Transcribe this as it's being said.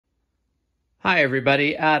Hi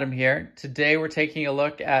everybody, Adam here. Today we're taking a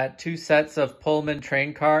look at two sets of Pullman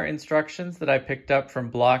train car instructions that I picked up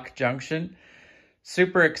from Block Junction.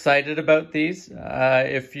 Super excited about these.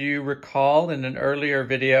 If you recall in an earlier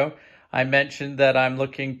video, I mentioned that I'm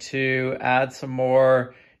looking to add some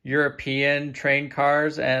more European train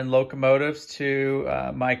cars and locomotives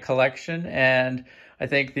to my collection, and I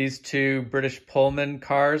think these two British Pullman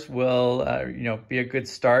cars will be a good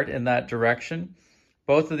start in that direction.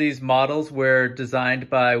 Both of these models were designed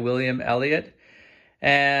by William Elliott.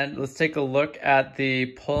 And let's take a look at the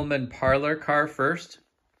Pullman parlor car first.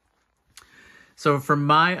 So from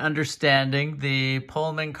my understanding, the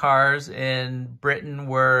Pullman cars in Britain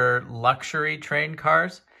were luxury train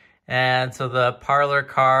cars. And so the parlor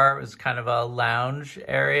car was kind of a lounge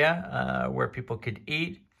area where people could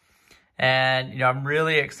eat. And, I'm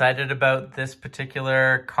really excited about this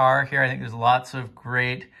particular car here. I think there's lots of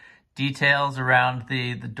great details around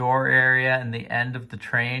the door area and the end of the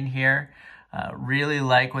train here. Really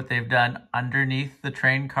like what they've done underneath the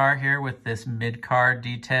train car here with this mid-car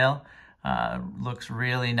detail. Looks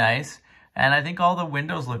really nice. And I think all the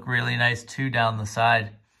windows look really nice too down the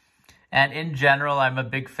side. And in general, I'm a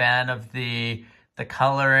big fan of the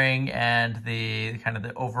coloring and the kind of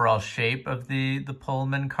the overall shape of the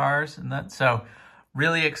Pullman cars and that. So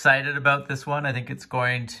really excited about this one. I think it's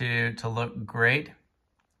going to look great.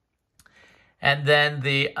 And then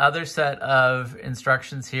the other set of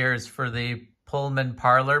instructions here is for the Pullman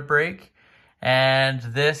parlor brake. And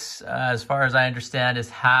this, as far as I understand,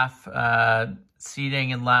 is half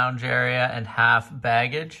seating and lounge area and half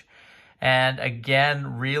baggage. And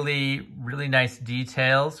again, really nice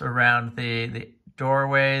details around the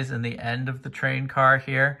doorways and the end of the train car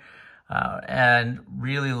here. And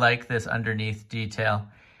really like this underneath detail.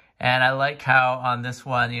 And I like how on this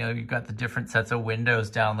one, you've got the different sets of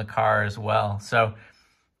windows down the car as well. So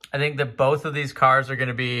I think that both of these cars are going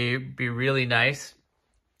to be really nice.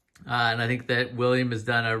 And I think that William has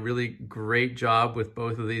done a really great job with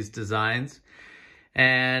both of these designs.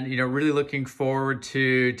 And, really looking forward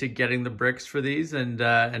to getting the bricks for these and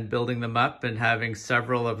building them up and having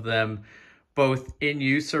several of them both in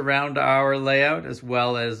use around our layout as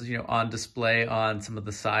well as, on display on some of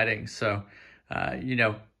the siding. So,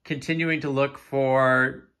 continuing to look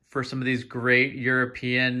for some of these great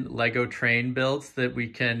European Lego train builds that we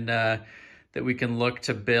can look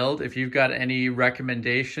to build. If you've got any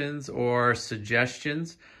recommendations or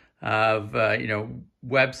suggestions of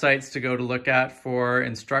websites to go to look at for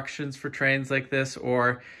instructions for trains like this,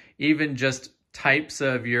 or even just types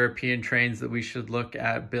of European trains that we should look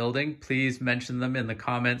at building, please mention them in the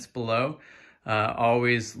comments below.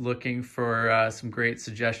 Always looking for some great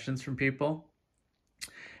suggestions from people.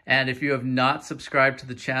 And if you have not subscribed to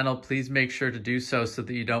the channel, please make sure to do so that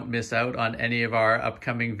you don't miss out on any of our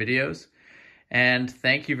upcoming videos. And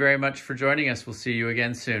thank you very much for joining us. We'll see you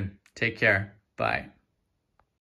again soon. Take care. Bye.